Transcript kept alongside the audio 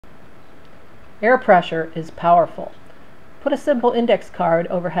Air pressure is powerful. Put a simple index card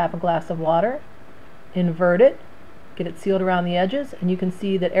over half a glass of water, invert it, get it sealed around the edges, and you can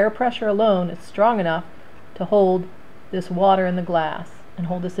see that air pressure alone is strong enough to hold this water in the glass and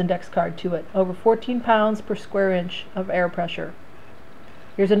hold this index card to it. Over 14 pounds per square inch of air pressure.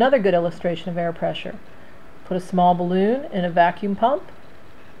 Here's another good illustration of air pressure. Put a small balloon in a vacuum pump,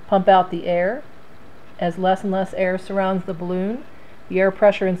 pump out the air. As less and less air surrounds the balloon, the air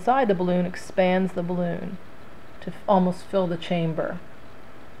pressure inside the balloon expands the balloon to almost fill the chamber.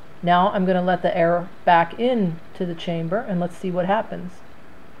 Now I'm going to let the air back into the chamber and let's see what happens.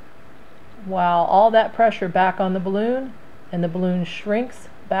 While all that pressure back on the balloon, and the balloon shrinks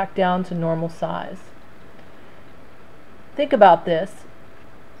back down to normal size. Think about this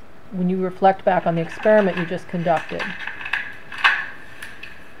when you reflect back on the experiment you just conducted.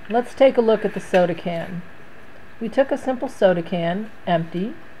 Let's take a look at the soda can. We took a simple soda can,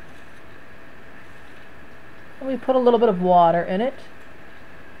 empty, and we put a little bit of water in it,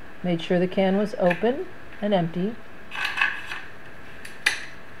 made sure the can was open and empty,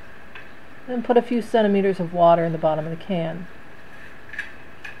 and put a few centimeters of water in the bottom of the can.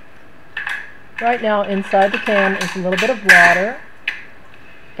 Right now inside the can is a little bit of water,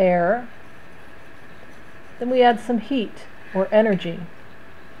 air, then we add some heat or energy.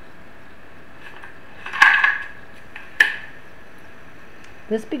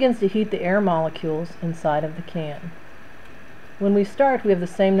 This begins to heat the air molecules inside of the can. When we start, we have the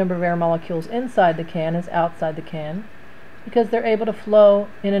same number of air molecules inside the can as outside the can because they're able to flow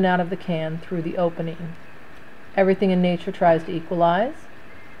in and out of the can through the opening. Everything in nature tries to equalize,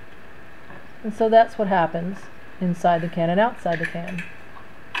 and so that's what happens inside the can and outside the can.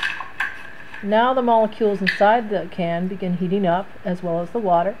 Now the molecules inside the can begin heating up as well as the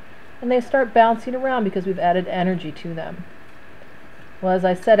water, and they start bouncing around because we've added energy to them. Well, as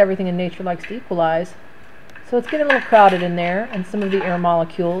I said, everything in nature likes to equalize, so it's getting a little crowded in there, and some of the air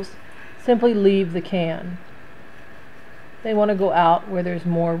molecules simply leave the can. They want to go out where there's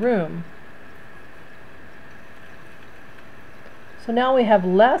more room. So now we have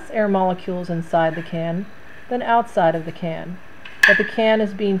less air molecules inside the can than outside of the can, but the can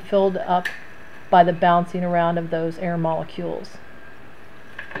is being filled up by the bouncing around of those air molecules.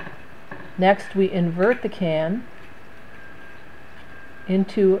 Next, we invert the can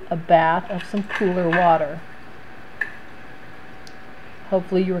into a bath of some cooler water.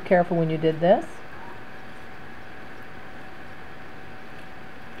 Hopefully you were careful when you did this.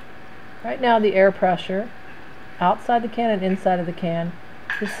 Right now the air pressure outside the can and inside of the can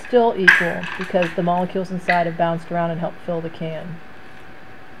is still equal because the molecules inside have bounced around and helped fill the can.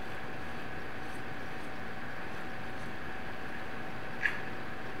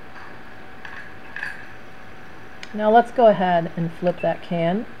 Now let's go ahead and flip that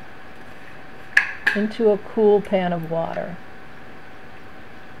can into a cool pan of water.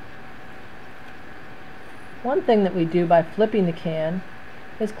 One thing that we do by flipping the can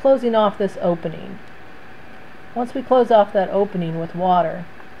is closing off this opening. Once we close off that opening with water,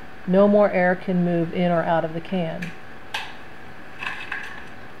 no more air can move in or out of the can.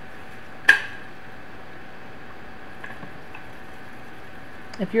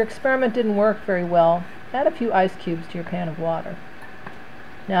 If your experiment didn't work very well, add a few ice cubes to your pan of water.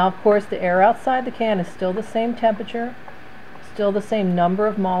 Now, of course, the air outside the can is still the same temperature, still the same number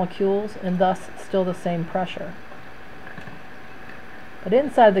of molecules, and thus still the same pressure. But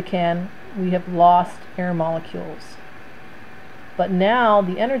inside the can, we have lost air molecules. But now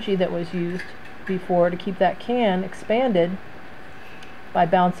the energy that was used before to keep that can expanded by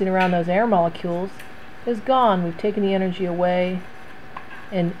bouncing around those air molecules is gone. We've taken the energy away,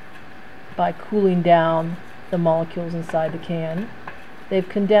 and by cooling down the molecules inside the can, they've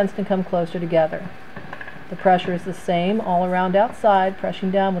condensed and come closer together. The pressure is the same all around outside, pressing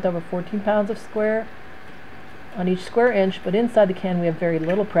down with over 14 pounds of square on each square inch, but inside the can we have very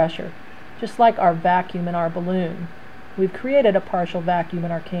little pressure, just like our vacuum in our balloon. We've created a partial vacuum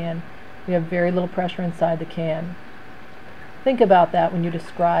in our can. We have very little pressure inside the can. Think about that when you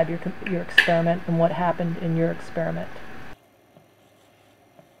describe your experiment and what happened in your experiment.